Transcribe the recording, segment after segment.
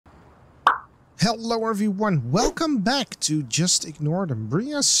Hello everyone, welcome back to Just Ignore the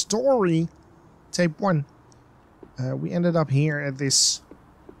Brea story, tape 1. We ended up here at this...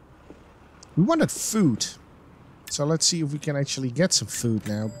 We wanted food, so let's see if we can actually get some food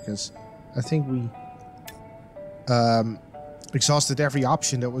now, because I think we exhausted every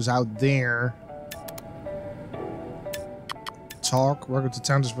option that was out there. Talk, welcome to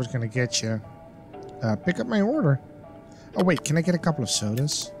town, this is what's gonna get you. Pick up my order. Oh wait, can I get a couple of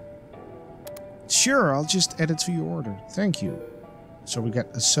sodas? Sure, I'll just add it to your order. Thank you. So we got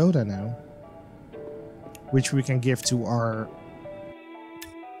a soda now, which we can give to our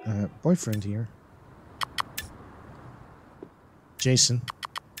boyfriend here. Jason,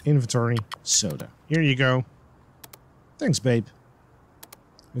 inventory, soda. Here you go. Thanks, babe.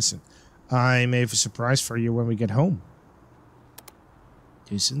 Listen, I may have a surprise for you when we get home.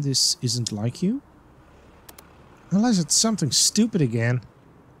 Jason, this isn't like you? Unless it's something stupid again.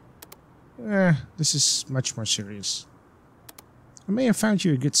 This is much more serious. I may have found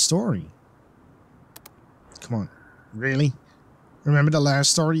you a good story. Come on, really? Remember the last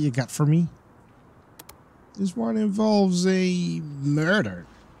story you got for me? This one involves a murder.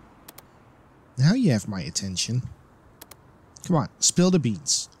 Now you have my attention. Come on, spill the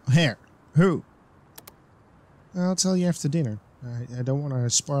beans. Here, who? I'll tell you after dinner. I don't want to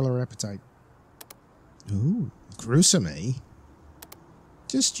spoil our appetite. Ooh, gruesome, eh?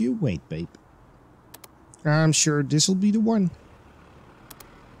 Just you wait, babe. I'm sure this'll be the one.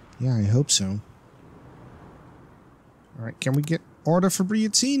 Yeah, I hope so. Alright, can we get order for Brea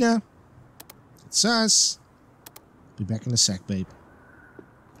Tena? It's us. Be back in a sec, babe.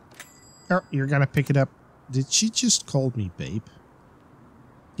 Oh, you're gonna pick it up. Did she just call me babe?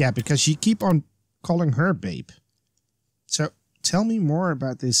 Yeah, because you keep on calling her babe. So, tell me more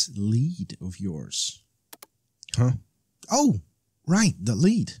about this lead of yours. Huh? Oh! Right, the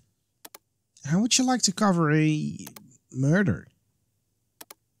lead. How would you like to cover a murder?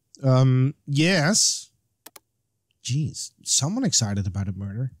 Yes. Jeez, someone excited about a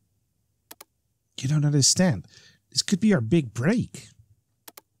murder? You don't understand. This could be our big break.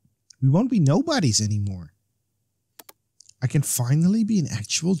 We won't be nobodies anymore. I can finally be an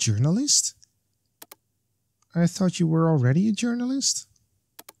actual journalist? I thought you were already a journalist?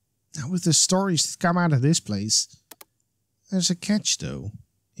 Now with the stories that come out of this place... There's a catch, though.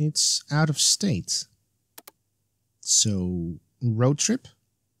 It's out of state. So, road trip?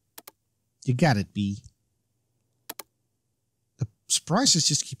 You got it, B. The surprises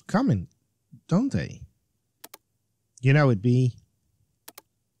just keep coming, don't they? You know it, B.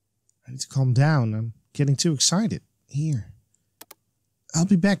 I need to calm down. I'm getting too excited. Here. I'll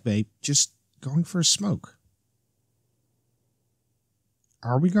be back, babe. Just going for a smoke.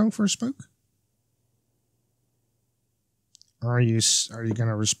 Are we going for a smoke? Are you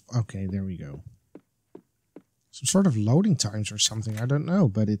gonna okay, there we go. Some sort of loading times or something, I don't know,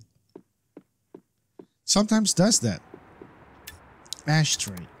 but it sometimes does that.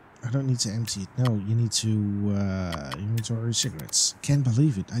 Ashtray. I don't need to empty it. No, you need to inventory cigarettes. Can't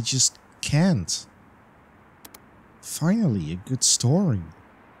believe it. I just can't. Finally, a good story.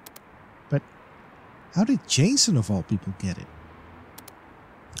 But how did Jason of all people get it?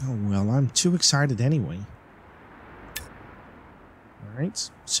 Oh well, I'm too excited anyway.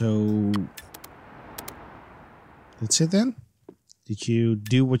 Alright, so that's it then? Did you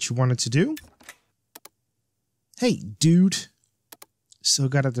do what you wanted to do? Hey, dude. Still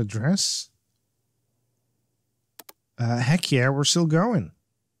got an address? Heck yeah, we're still going.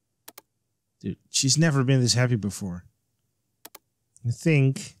 Dude, she's never been this happy before. I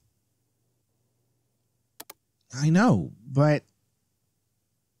think. I know, but...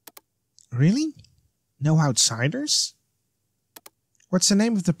 Really? No outsiders? What's the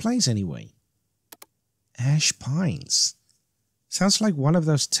name of the place, anyway? Ash Pines. Sounds like one of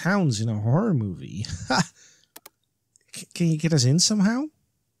those towns in a horror movie. Can you get us in somehow?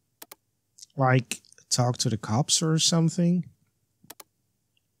 Like, talk to the cops or something?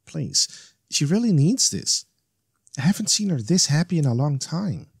 Please. She really needs this. I haven't seen her this happy in a long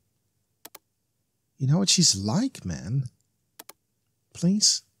time. You know what she's like, man.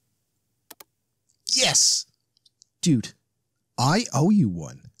 Please? Yes! Dude. I owe you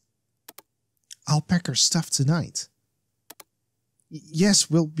one. I'll pack her stuff tonight.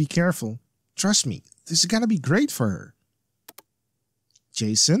 Yes, we'll be careful. Trust me, this is gonna be great for her.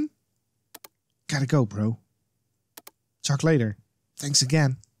 Jason? Gotta go, bro. Talk later. Thanks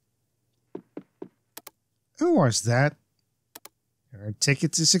again. Who was that? Our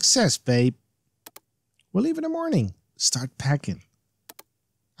ticket to success, babe. We'll leave in the morning. Start packing.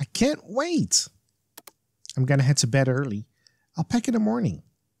 I can't wait. I'm gonna head to bed early. I'll pack in the morning.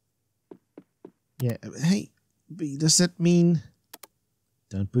 Yeah, hey, B, does that mean...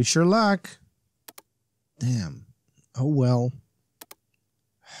 Don't push your luck. Damn. Oh well.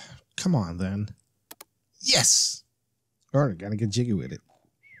 Come on then. Yes! Alright, gotta get jiggy with it.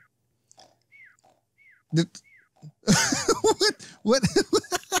 What?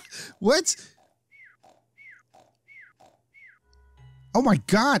 What? Oh my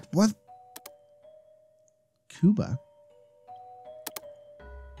god, what? Cuba?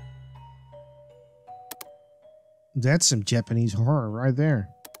 That's some Japanese horror right there.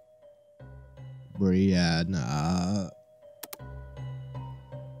 Brea Tena.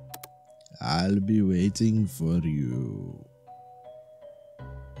 I'll be waiting for you.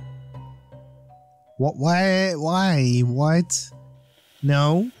 What? Why? What?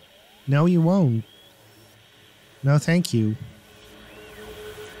 No. No, you won't. No, thank you.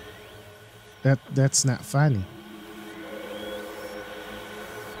 That's not funny.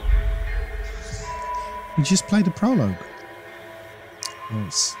 We just played the prologue.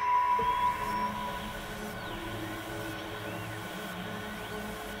 Nice.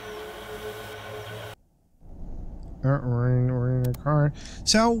 We're in a car.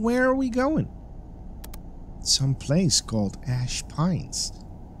 So where are we going? Some place called Ash Pines.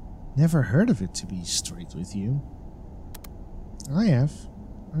 Never heard of it, to be straight with you. I have.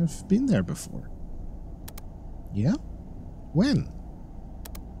 I've been there before. Yeah? When?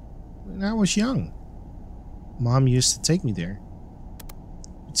 When I was young. Mom used to take me there.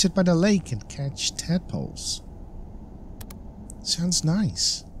 We'd sit by the lake and catch tadpoles. Sounds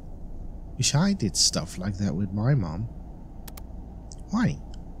nice. Wish I did stuff like that with my mom. Why?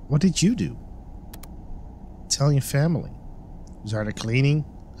 What did you do? Italian family. Was either cleaning,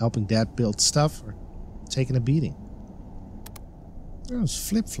 helping dad build stuff, or taking a beating. Those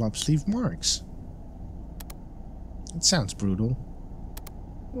flip-flops leave marks. It sounds brutal.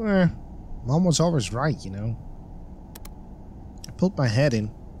 Mom was always right, you know. I pulled my head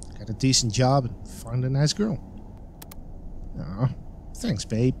in, got a decent job, and found a nice girl. Aw, thanks,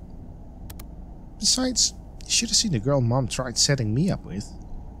 babe. Besides, you should have seen the girl Mom tried setting me up with.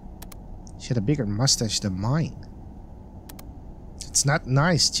 She had a bigger mustache than mine. It's not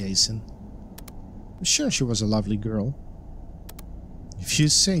nice, Jason. I'm sure she was a lovely girl. If you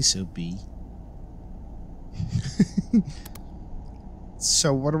say so, B.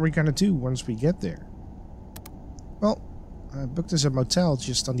 So what are we gonna do once we get there? Well, I booked us a motel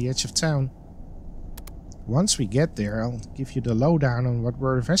just on the edge of town. Once we get there, I'll give you the lowdown on what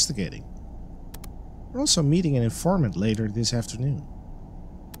we're investigating. We're also meeting an informant later this afternoon.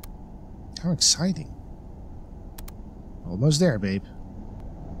 How exciting. Almost there, babe.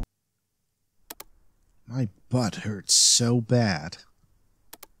 My butt hurts so bad.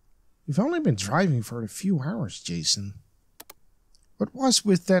 We've only been driving for a few hours, Jason. What was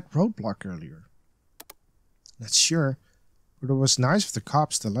with that roadblock earlier? Not sure, but it was nice of the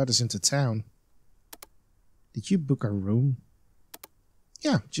cops to let us into town. Did you book a room?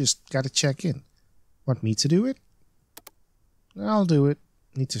 Yeah, just gotta check in. Want me to do it? I'll do it.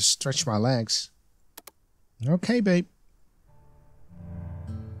 Need to stretch my legs. Okay, babe.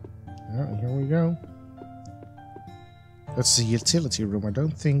 Oh, here we go. That's the utility room. I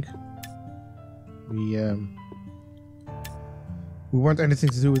don't think we want anything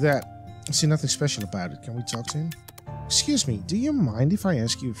to do with that. I see nothing special about it. Can we talk to him? Excuse me, do you mind if I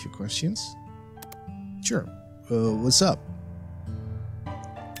ask you a few questions? Sure. What's up?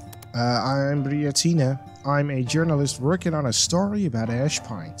 I'm Brea Tena. I'm a journalist working on a story about Ash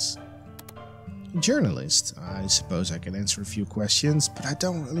Pines. Journalist? I suppose I can answer a few questions, but I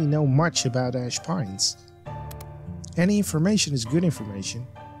don't really know much about Ash Pines. Any information is good information,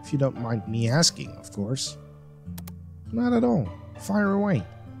 if you don't mind me asking, of course. Not at all. Fire away.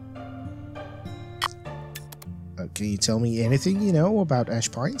 Can you tell me anything you know about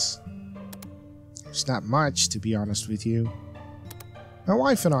Ash Pines? There's not much, to be honest with you. My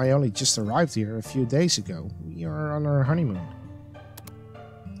wife and I only just arrived here a few days ago. We are on our honeymoon.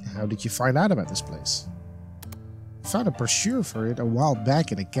 How did you find out about this place? I found a brochure for it a while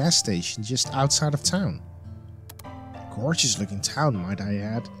back at a gas station just outside of town. Gorgeous looking town, might I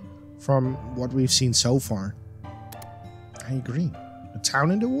add, from what we've seen so far. I agree. A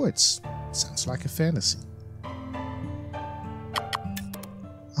town in the woods. Sounds like a fantasy.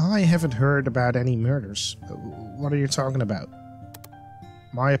 I haven't heard about any murders. What are you talking about?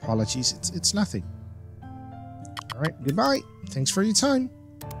 My apologies, it's nothing. Alright, goodbye. Thanks for your time.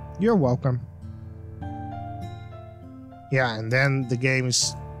 You're welcome. Yeah, and then the game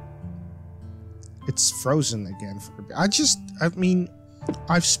is... It's frozen again for a bit.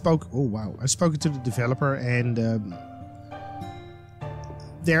 I've spoken to the developer, and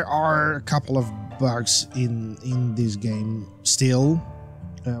there are a couple of bugs in this game still,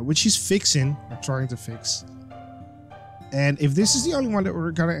 which he's fixing or trying to fix. And if this is the only one that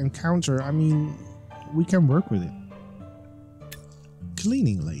we're gonna encounter, I mean, we can work with it.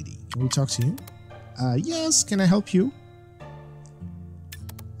 Cleaning lady, can we talk to you? Yes, can I help you?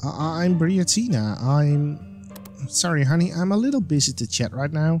 I'm Brea Tena. Sorry, honey, I'm a little busy to chat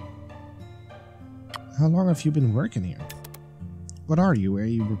right now. How long have you been working here? What are you,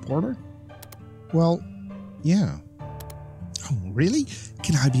 a reporter? Well, yeah. Oh, really?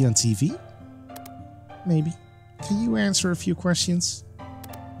 Can I be on TV? Maybe. Can you answer a few questions?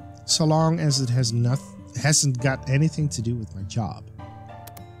 So long as it hasn't got anything to do with my job.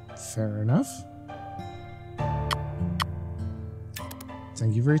 Fair enough.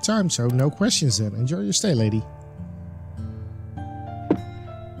 Thank you for your time, so no questions then. Enjoy your stay, lady.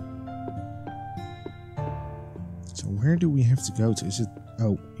 So where do we have to go to? Is it...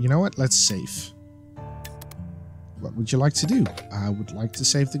 Oh, you know what? Let's save. What would you like to do? I would like to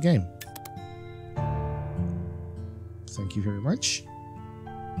save the game. Thank you very much.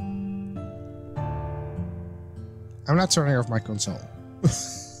 I'm not turning off my console.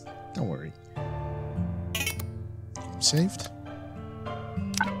 Don't worry. I'm saved.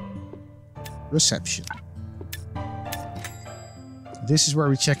 Reception. This is where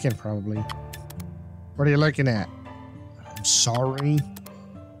we check in, probably. What are you looking at? I'm sorry.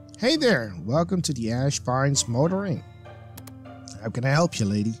 Hey there, welcome to the Ash Pines Motoring. How can I help you,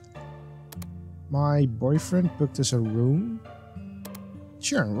 lady? My boyfriend booked us a room.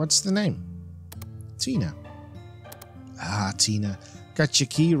 Sure, what's the name? Tina. Ah, Tina. Got your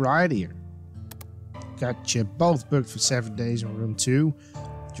key right here. Got you both booked for 7 days in room 2.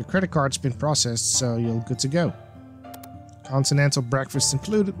 Your credit card's been processed, so you're good to go. Continental breakfast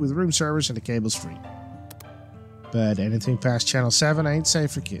included with room service and the cable's free. But anything past channel 7 ain't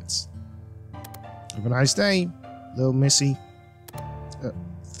safe for kids. Have a nice day, little missy.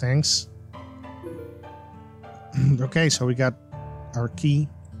 Thanks. Okay, so we got our key.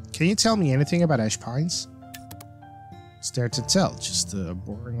 Can you tell me anything about Ash Pines? It's there to tell, just a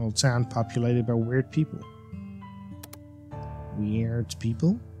boring old town populated by weird people. Weird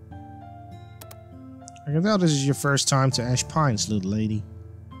people? I can tell this is your first time to Ash Pines, little lady.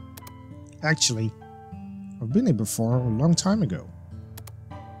 Actually, I've been here before a long time ago.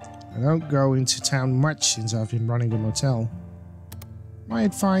 I don't go into town much since I've been running the motel. My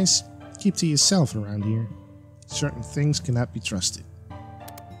advice, keep to yourself around here. Certain things cannot be trusted.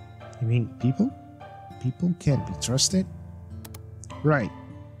 You mean people? People can't be trusted? Right.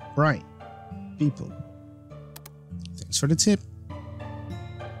 People. Thanks for the tip.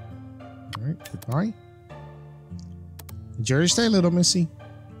 Alright, goodbye. Enjoy your stay, little missy.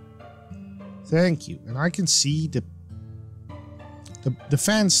 Thank you. And I can see the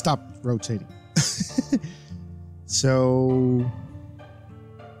fan stopped rotating. So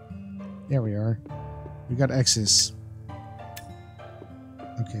there we are. We got access.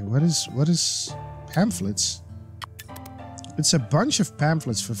 Okay, what is pamphlets? It's a bunch of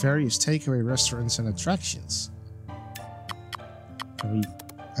pamphlets for various takeaway restaurants and attractions.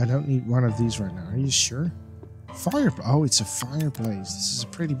 I don't need one of these right now. Are you sure? Oh, it's a fireplace. This is a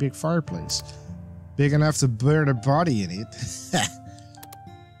pretty big fireplace. Big enough to burn a body in it.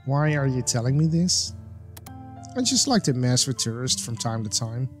 Why are you telling me this? I just like to mess with tourists from time to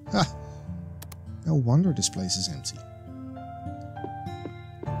time. No wonder this place is empty.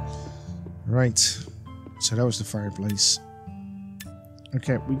 Right. So that was the fireplace.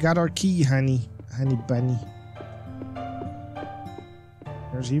 Okay, we got our key, honey. Honey bunny.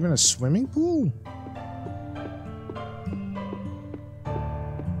 There's even a swimming pool?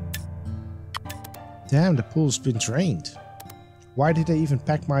 Damn, the pool's been drained. Why did they even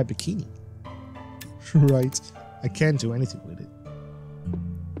pack my bikini? Right, I can't do anything with it.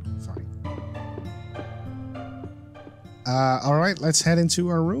 Fine. Alright, let's head into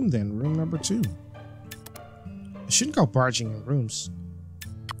our room then. Room number 2. I shouldn't go barging in rooms.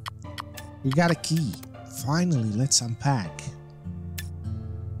 We got a key. Finally, let's unpack.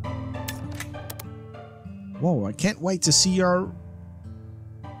 Whoa, I can't wait to see our...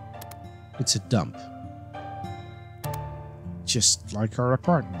 It's a dump. Just like our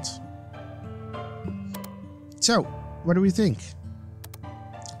apartment. So, what do we think?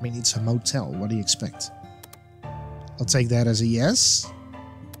 I mean, it's a motel. What do you expect? I'll take that as a yes.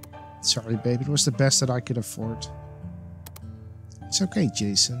 Sorry, babe. It was the best that I could afford. It's okay,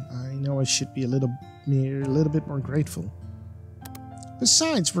 Jason. I know I should be a little bit more grateful.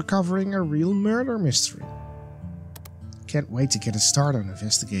 Besides, we're covering a real murder mystery. Can't wait to get a start on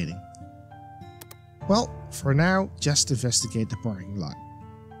investigating. Well, for now, just investigate the parking lot.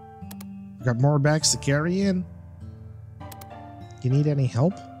 You got more bags to carry in? You need any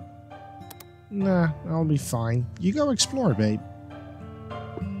help? Nah, I'll be fine. You go explore, babe.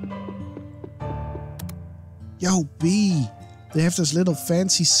 Yo, B! They have those little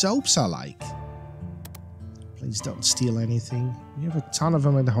fancy soaps I like. Please don't steal anything. We have a ton of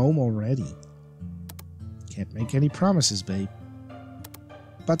them at home already. Can't make any promises, babe.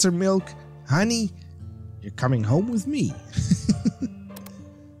 Buttermilk, honey, you're coming home with me.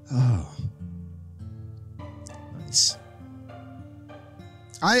 Oh. Nice.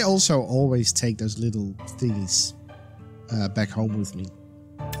 I also always take those little thingies back home with me.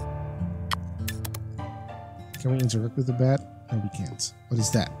 Can we interact with the bat? No, we can't. What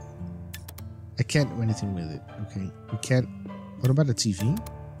is that? I can't do anything with it. Okay, we can't. What about the TV?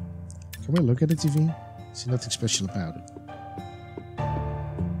 Can we look at the TV? See, nothing special about it.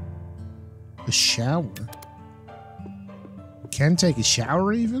 A shower? We can't take a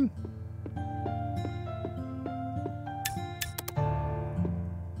shower even?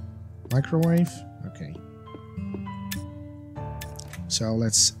 Microwave? Okay. So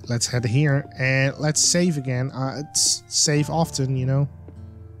let's head here and let's save again. It's save often, you know.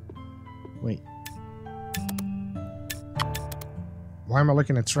 Wait. Why am I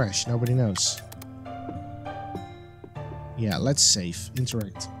looking at trash? Nobody knows. Yeah, let's save.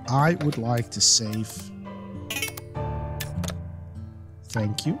 Interact. I would like to save.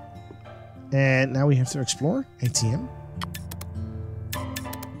 Thank you. And now we have to explore. ATM.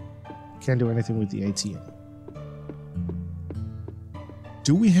 Can't do anything with the ATM.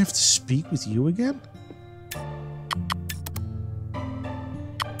 Do we have to speak with you again?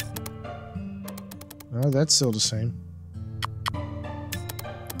 Oh, that's still the same.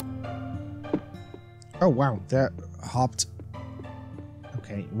 Oh, wow. That hopped.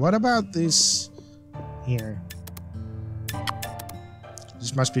 Okay, what about this here?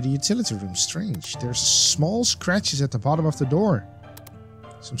 This must be the utility room. Strange. There's small scratches at the bottom of the door.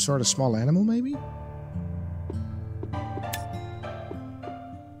 Some sort of small animal, maybe?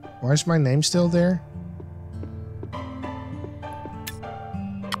 Why is my name still there?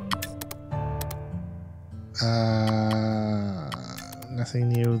 Nothing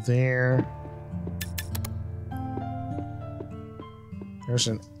new there. There's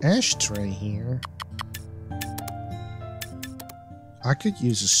an ashtray here. I could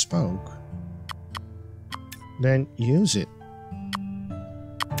use a smoke. Then use it.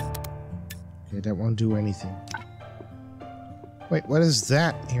 Okay, that won't do anything. Wait, what is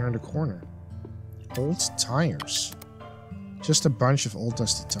that here in the corner? Old tires. Just a bunch of old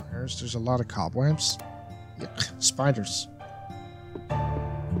dusty tires. There's a lot of cobwebs. Yuck, spiders.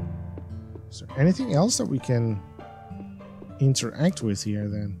 Is there anything else that we can interact with here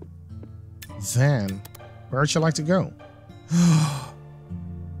then? Van. Where'd you like to go? I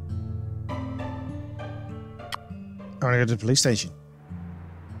want to go to the police station.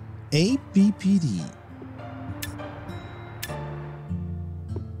 APPD.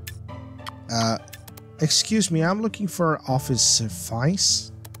 Excuse me, I'm looking for Officer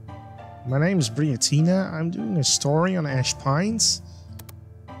Vice. My name is Brea Tena. I'm doing a story on Ash Pines.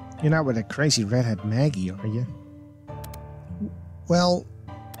 You're not with that crazy redhead Maggie, are you? Well,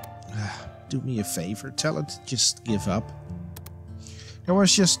 do me a favor. Tell her to just give up. There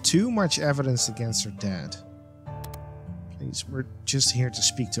was just too much evidence against her dad. Please, we're just here to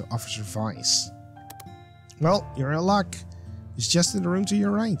speak to Officer Vice. Well, you're in luck. He's just in the room to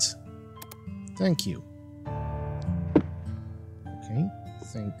your right. Thank you.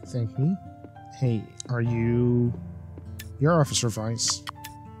 Okay, thank me. Hey, are you... You're Officer Vice.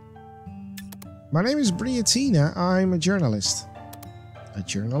 My name is Brea Tena. I'm a journalist. A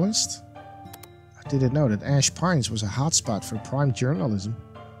journalist? I didn't know that Ash Pines was a hotspot for prime journalism.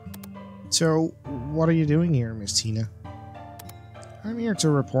 So, what are you doing here, Miss Tena? I'm here to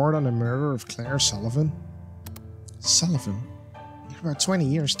report on the murder of Claire Sullivan. Sullivan? You're about 20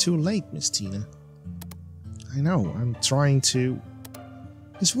 years too late, Miss Tena. I know, I'm trying to...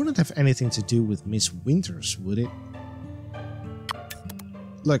 This wouldn't have anything to do with Miss Winters, would it?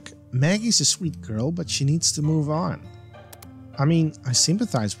 Look, Maggie's a sweet girl, but she needs to move on. I mean, I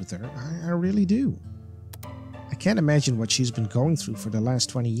sympathize with her. I really do. I can't imagine what she's been going through for the last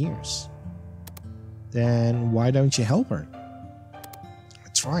 20 years. Then why don't you help her?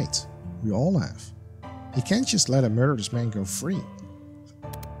 That's right. We all have. You can't just let a murderous man go free.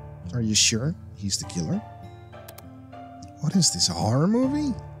 Are you sure he's the killer? What is this, a horror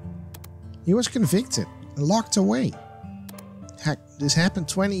movie? He was convicted and locked away. Heck, this happened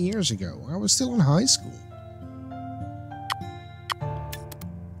 20 years ago. I was still in high school.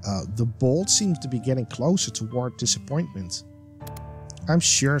 The bolt seems to be getting closer toward disappointment. I'm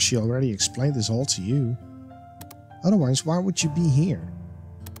sure she already explained this all to you. Otherwise, why would you be here?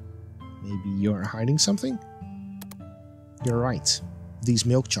 Maybe you're hiding something? You're right. These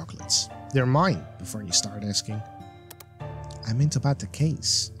milk chocolates. They're mine, before you start asking. I meant about the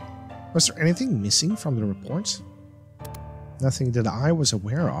case. Was there anything missing from the report? Nothing that I was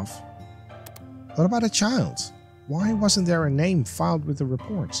aware of. What about a child? Why wasn't there a name filed with the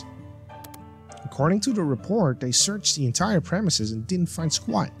report? According to the report, they searched the entire premises and didn't find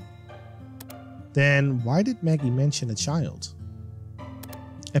squat. Then why did Maggie mention a child?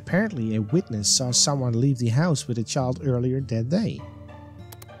 Apparently, a witness saw someone leave the house with a child earlier that day.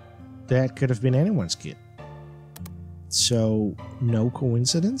 That could have been anyone's kid. So, no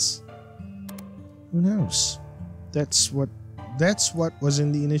coincidence? Who knows? That's what was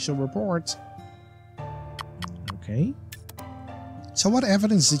in the initial report. Okay. So what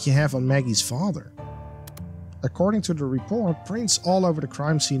evidence did you have on Maggie's father? According to the report, prints all over the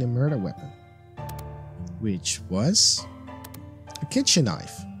crime scene and murder weapon. Which was a kitchen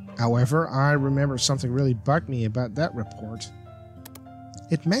knife. However, I remember something really bugged me about that report.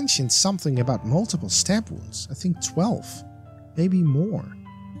 It mentioned something about multiple stab wounds. I think 12. Maybe more.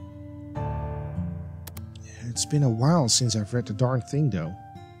 It's been a while since I've read the darn thing though.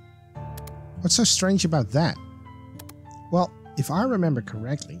 What's so strange about that? Well, if I remember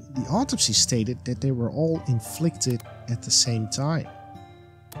correctly, the autopsy stated that they were all inflicted at the same time.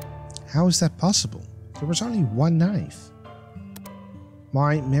 How is that possible? There was only one knife.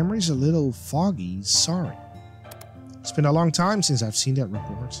 My memory's a little foggy, sorry. It's been a long time since I've seen that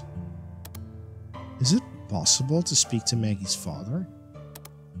report. Is it possible to speak to Maggie's father?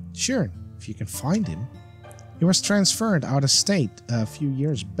 Sure, if you can find him. He was transferred out of state a few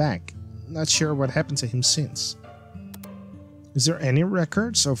years back. Not sure what happened to him since. Is there any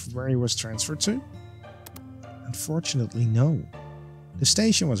records of where he was transferred to? Unfortunately, no. The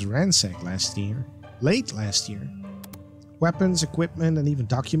station was ransacked late last year. Weapons, equipment, and even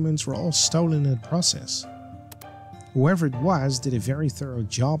documents were all stolen in the process. Whoever it was did a very thorough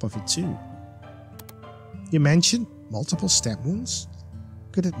job of it too. You mentioned multiple stab wounds?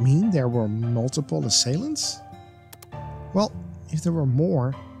 Could it mean there were multiple assailants? Well, if there were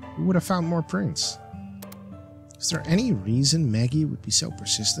more, we would have found more prints. Is there any reason Maggie would be so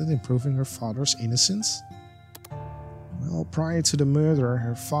persistent in proving her father's innocence? Well, prior to the murder,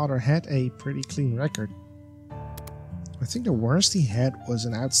 her father had a pretty clean record. I think the worst he had was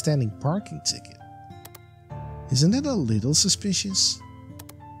an outstanding parking ticket. Isn't it a little suspicious?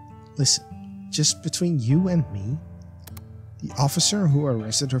 Listen, just between you and me, the officer who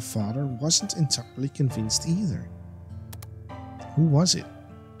arrested her father wasn't entirely convinced either. Who was it?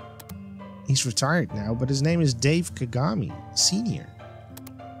 He's retired now, but his name is Dave Kagami, Sr.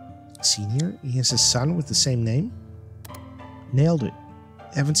 Senior? He has a son with the same name? Nailed it.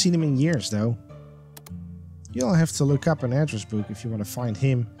 Haven't seen him in years, though. You'll have to look up an address book if you want to find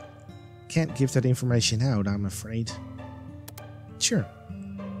him. Can't give that information out, I'm afraid. Sure.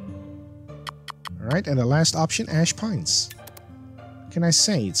 Alright, and the last option, Ash Pines. What can I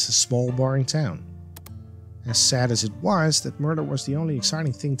say? It's a small, boring town. As sad as it was, that murder was the only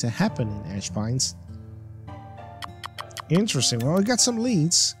exciting thing to happen in Ash Pines. Interesting. Well, we got some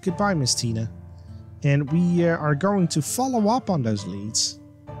leads. Goodbye, Miss Tina. And we are going to follow up on those leads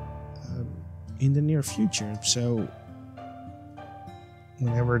in the near future. So,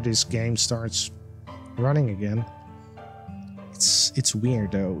 whenever this game starts running again, it's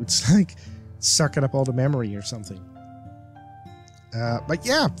weird though. It's like sucking up all the memory or something. But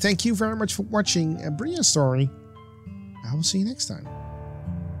yeah, thank you very much for watching Brea's story. I will see you next time.